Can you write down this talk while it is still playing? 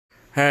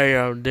How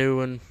y'all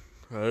doing?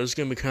 This is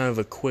gonna be kind of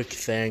a quick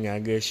thing, I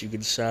guess you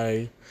could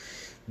say.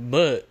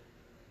 But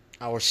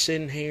I was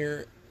sitting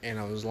here and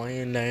I was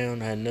laying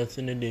down, I had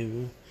nothing to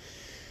do,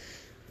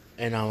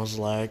 and I was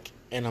like,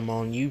 and I'm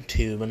on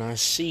YouTube and I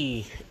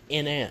see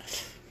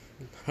NF.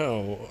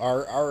 Oh,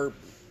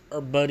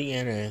 our buddy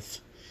NF.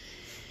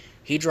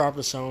 He dropped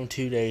a song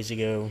 2 days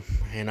ago,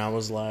 and I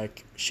was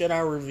like, should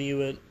I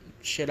review it?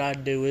 Should I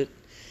do it?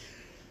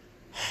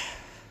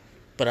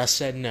 But I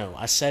said no.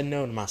 I said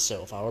no to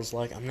myself. I was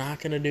like, I'm not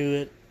gonna do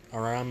it.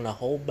 Alright, I'm gonna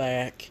hold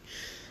back.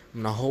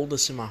 I'm gonna hold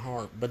this in my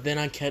heart. But then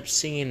I kept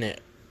seeing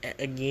it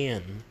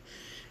again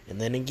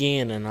and then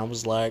again, and I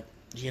was like,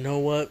 you know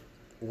what?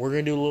 We're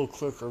gonna do a little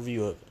quick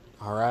review of it.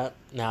 Alright?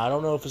 Now, I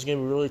don't know if it's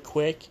gonna be really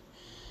quick.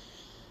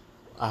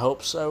 I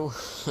hope so.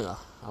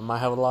 I might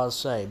have a lot to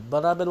say.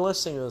 But I've been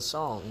listening to the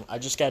song. I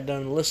just got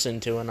done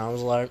listening to it, and I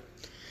was like,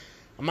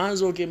 I might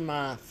as well give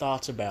my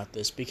thoughts about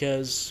this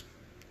because,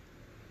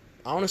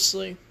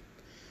 honestly,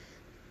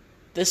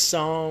 this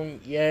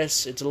song,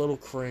 yes, it's a little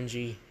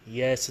cringy.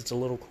 Yes, it's a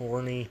little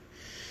corny.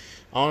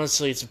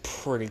 Honestly, it's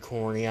pretty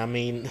corny. I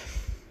mean,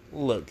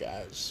 look,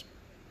 guys.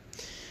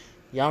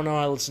 Y'all know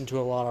I listen to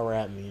a lot of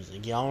rap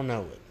music. Y'all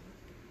know it.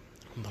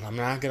 But I'm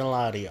not gonna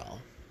lie to y'all.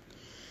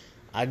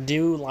 I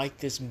do like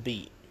this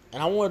beat.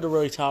 And I wanted to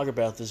really talk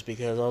about this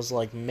because I was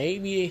like,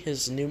 maybe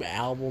his new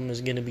album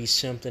is gonna be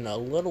something a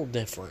little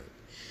different.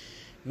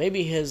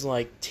 Maybe his,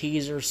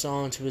 teaser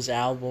song to his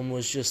album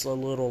was just a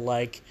little,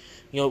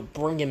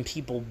 bringing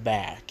people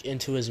back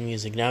into his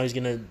music. Now he's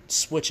gonna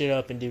switch it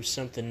up and do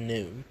something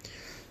new.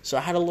 So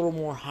I had a little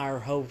more higher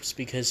hopes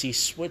because he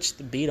switched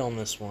the beat on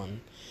this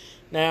one.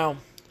 Now,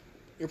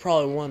 you're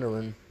probably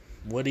wondering,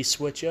 would he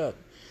switch up?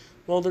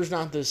 Well, there's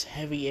not this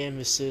heavy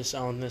emphasis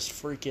on this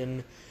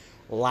freaking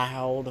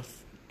loud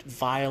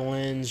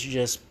violins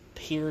just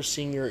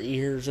piercing your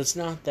ears. It's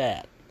not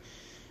that.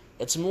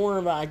 It's more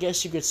of I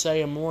guess you could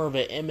say, more of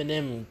an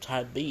Eminem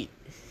type beat.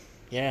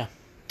 Yeah.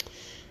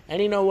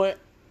 And you know what?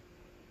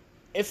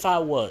 If I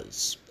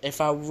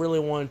really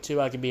wanted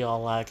to, I could be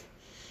all like,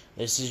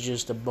 this is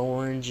just a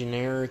boring,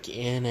 generic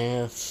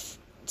NF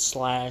 /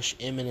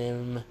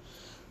 Eminem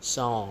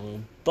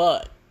song.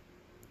 But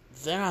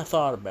then I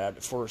thought about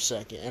it for a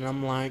second, and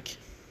I'm like,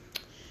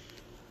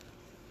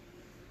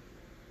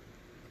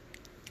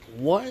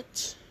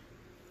 what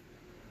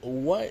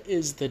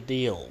is the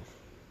deal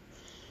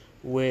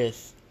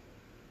with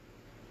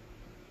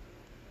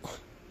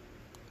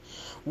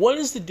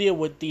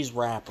these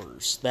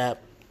rappers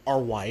that are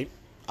white?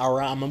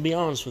 Alright, I'm gonna be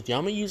honest with you.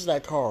 I'm gonna use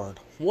that card.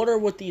 What are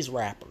with these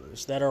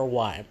rappers that are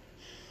white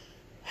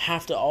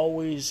have to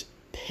always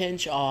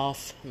pinch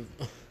off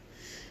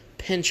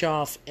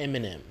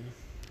Eminem?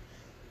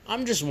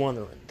 I'm just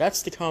wondering.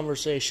 That's the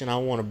conversation I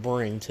want to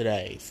bring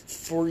today.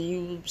 For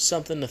you,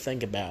 something to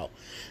think about.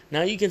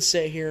 Now, you can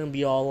sit here and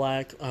be all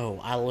like, oh,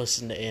 I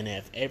listen to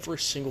NF every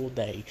single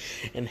day,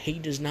 and he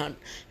does not,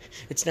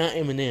 it's not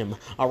Eminem,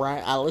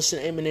 alright? I listen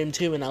to Eminem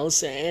too, and I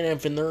listen to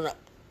NF, and they're not,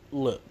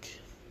 look,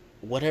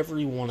 whatever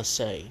you want to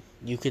say,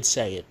 you could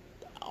say it.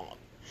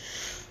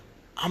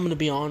 I'm going to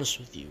be honest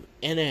with you.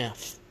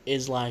 NF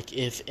is like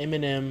if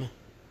Eminem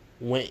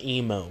went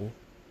emo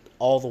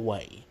all the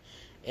way.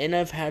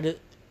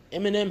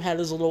 Eminem had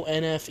his little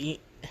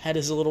had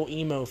his little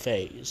emo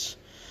phase.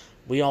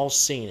 We all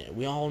seen it.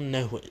 We all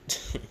know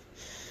it.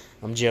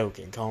 I'm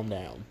joking. Calm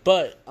down.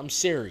 But I'm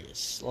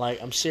serious.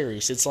 I'm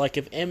serious. It's like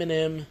if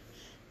Eminem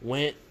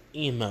went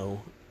emo.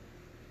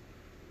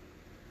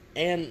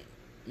 And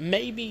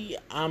maybe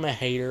I'm a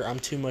hater. I'm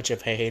too much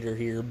of a hater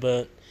here,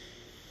 but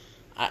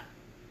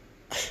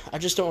I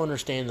just don't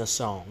understand the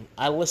song.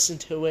 I listen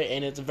to it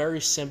and it's very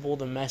simple.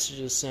 The message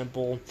is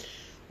simple.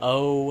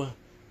 Oh,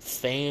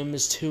 fame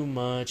is too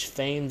much,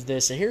 fame's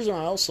this. And here's my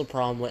also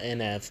problem with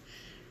NF.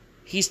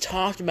 He's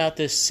talked about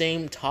this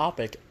same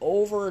topic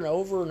over and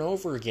over and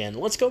over again.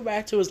 Let's go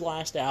back to his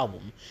last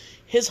album.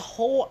 His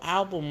whole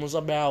album was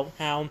about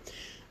how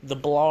the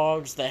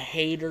blogs, the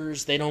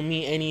haters, they don't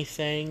mean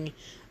anything.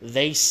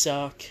 They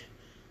suck.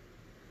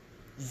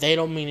 They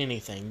don't mean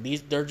anything.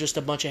 They're just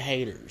a bunch of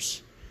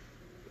haters.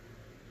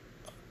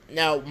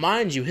 Now,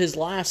 mind you, his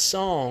last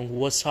song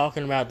was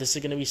talking about this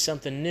is going to be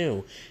something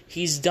new.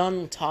 He's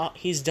done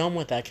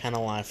with that kind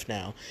of life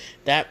now.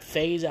 That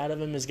phase out of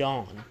him is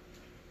gone.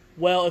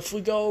 Well, if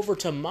we go over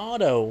to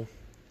Motto,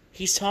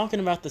 he's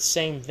talking about the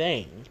same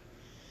thing.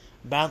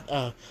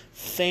 About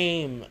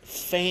fame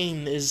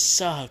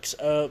sucks.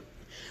 Oh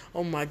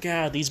my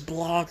god, these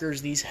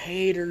bloggers, these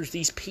haters,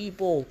 these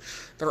people,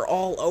 they're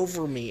all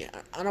over me.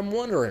 And I'm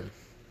wondering,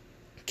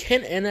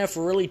 can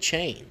NF really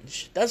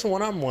change? That's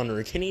what I'm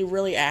wondering. Can he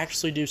really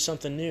actually do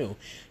something new?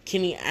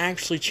 Can he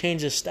actually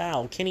change his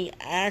style? Can he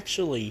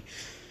actually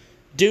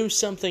do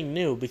something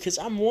new? Because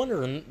I'm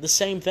wondering the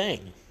same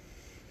thing.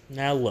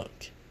 Now look,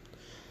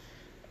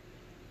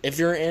 if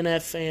you're an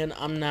NF fan,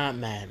 I'm not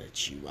mad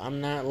at you. I'm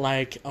not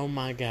like, oh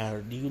my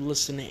god, do you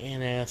listen to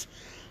NF?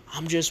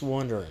 I'm just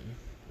wondering,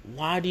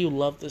 why do you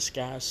love this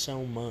guy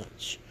so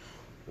much?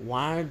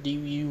 Why do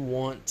you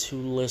want to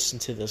listen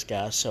to this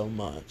guy so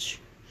much?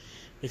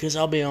 Because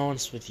I'll be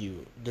honest with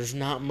you, there's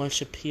not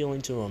much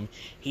appealing to him.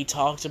 He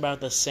talks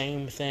about the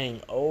same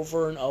thing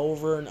over and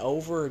over and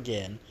over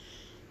again.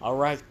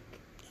 Alright,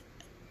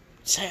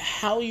 say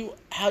how you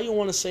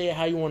want to say it,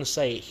 how you want to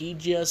say it. He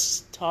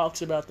just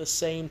talks about the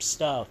same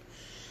stuff.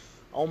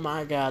 Oh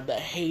my god, the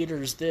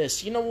haters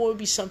this. You know what would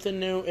be something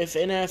new? If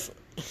NF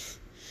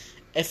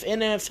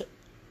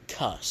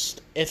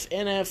cussed, if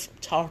NF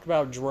talked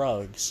about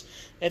drugs,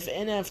 if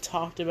NF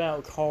talked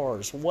about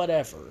cars,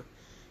 whatever,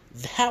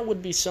 that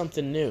would be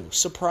something new.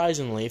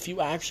 Surprisingly, if you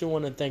actually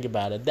want to think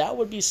about it, that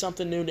would be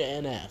something new to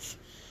NF.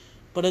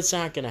 But it's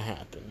not going to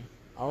happen.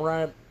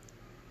 Alright?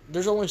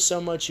 There's only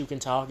so much you can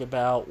talk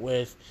about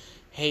with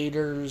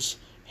haters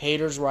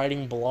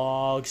writing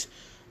blogs,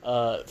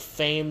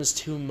 fame is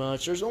too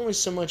much. There's only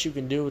so much you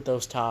can do with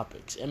those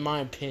topics, in my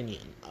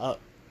opinion.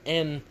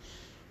 And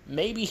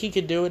maybe he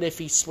could do it if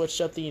he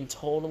switched up the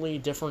totally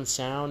different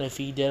sound, if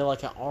he did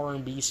like an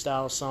R&B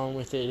style song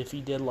with it, if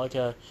he did like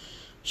a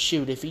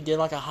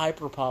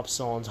hyperpop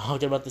song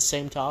talking about the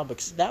same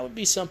topics. That would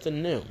be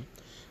something new.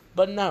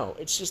 But no,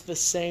 it's just the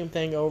same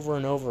thing over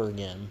and over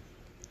again.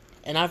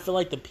 And I feel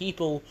like the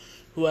people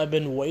who have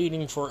been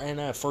waiting for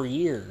NF for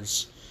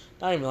years,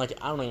 I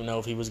don't even know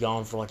if he was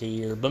gone for like a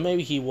year, but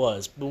maybe he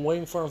was, been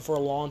waiting for him for a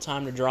long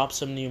time to drop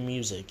some new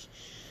music.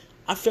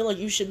 I feel like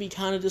you should be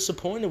kind of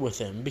disappointed with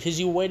him, because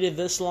you waited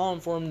this long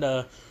for him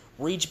to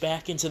reach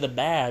back into the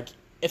bag.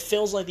 It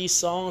feels like these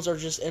songs are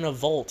just in a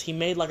vault. He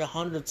made like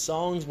 100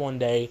 songs one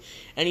day,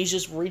 and he's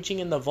just reaching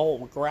in the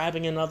vault,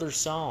 grabbing another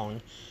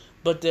song,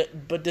 but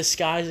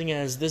disguising it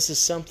as this is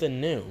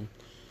something new.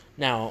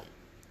 Now,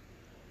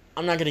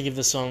 I'm not going to give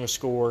this song a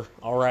score,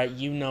 alright?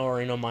 You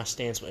already know my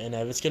stance with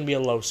NF. It's going to be a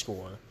low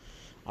score,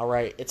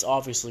 alright? It's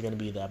obviously going to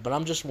be that, but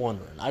I'm just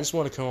wondering. I just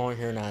want to come on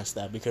here and ask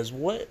that, because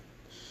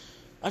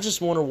I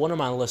just wonder, what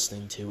am I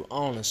listening to,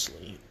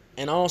 honestly?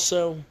 And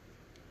also,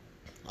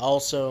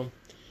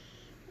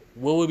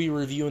 will we be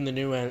reviewing the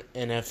new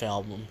NF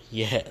album?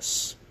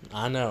 Yes,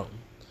 I know.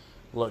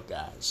 Look,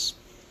 guys,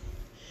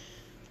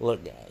 I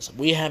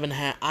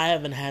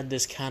haven't had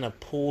this kind of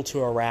pull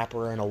to a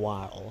rapper in a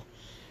while.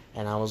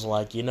 And I was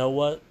like, you know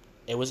what?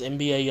 It was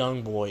NBA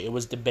Youngboy. It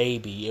was the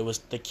Baby. It was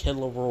the Kid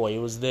Laroi. It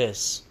was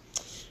this.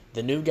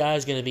 The new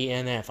guy's going to be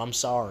NF. I'm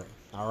sorry.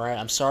 Alright?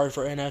 I'm sorry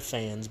for NF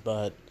fans,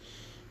 but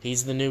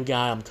he's the new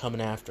guy I'm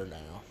coming after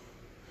now.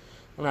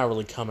 I'm not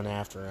really coming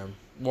after him.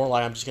 More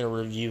like I'm just going to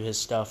review his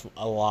stuff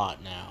a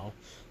lot now.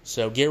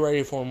 So get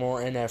ready for more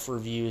NF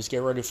reviews.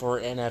 Get ready for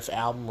an NF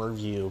album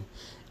review.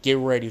 Get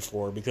ready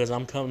for it, because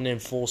I'm coming in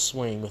full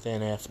swing with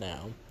NF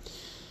now.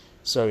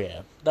 So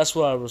yeah, that's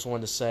what I was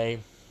wanting to say.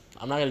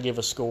 I'm not going to give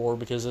a score,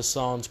 because this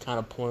song's kind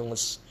of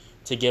pointless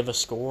to give a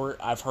score.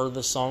 I've heard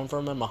this song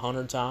from him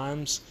 100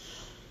 times.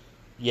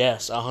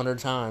 Yes, 100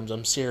 times.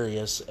 I'm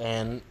serious.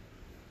 And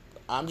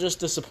I'm just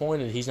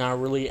disappointed he's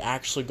not really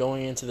actually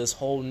going into this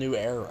whole new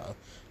era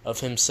of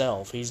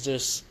himself. He's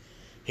just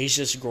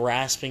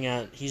grasping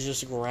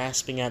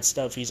at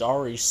stuff he's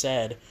already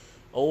said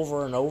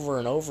over and over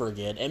and over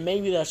again. And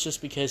maybe that's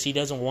just because he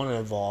doesn't want to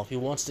evolve. He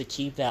wants to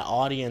keep the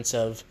audience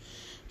of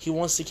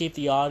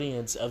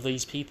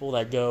these people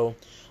that go,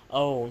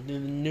 oh, the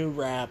new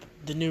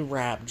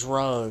rap,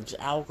 drugs,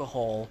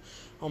 alcohol.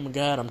 Oh my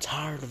god, I'm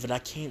tired of it. I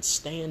can't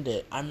stand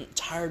it. I'm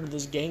tired of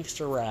this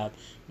gangster rap.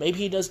 Maybe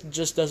he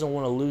just doesn't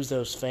want to lose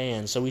those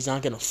fans, so he's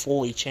not going to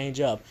fully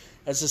change up.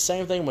 It's the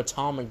same thing with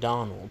Tom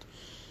McDonald.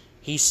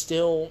 He's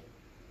still,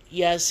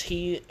 he's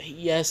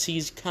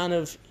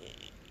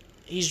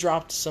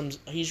dropped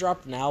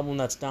an album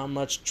that's not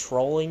much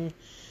trolling,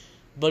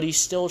 but he's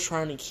still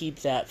trying to keep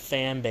that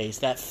fan base,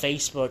 that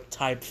Facebook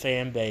type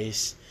fan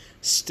base,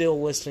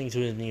 still listening to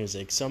his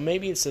music. So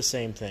maybe it's the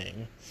same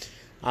thing.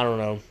 I don't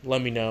know.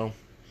 Let me know.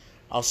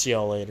 I'll see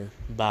y'all later.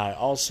 Bye.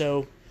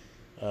 Also,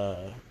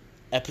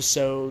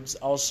 episodes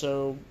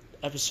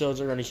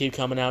are going to keep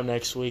coming out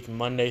next week,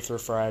 Monday through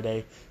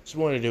Friday. Just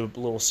wanted to do a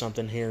little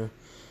something here.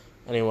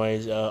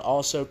 Anyways,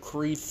 also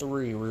Creed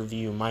 3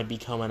 review might be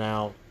coming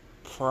out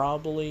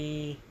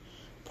probably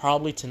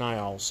tonight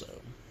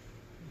also.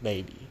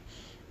 Maybe.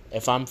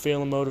 If I'm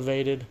feeling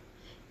motivated,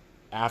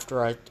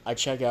 after I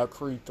check out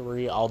Creed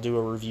 3, I'll do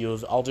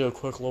a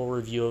quick little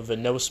review of it.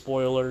 No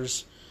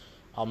spoilers.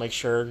 I'll make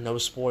sure no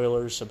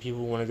spoilers so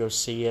people want to go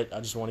see it. I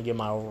just want to give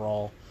my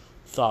overall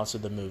thoughts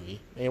of the movie.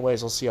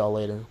 Anyways, I'll see y'all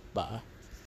later. Bye.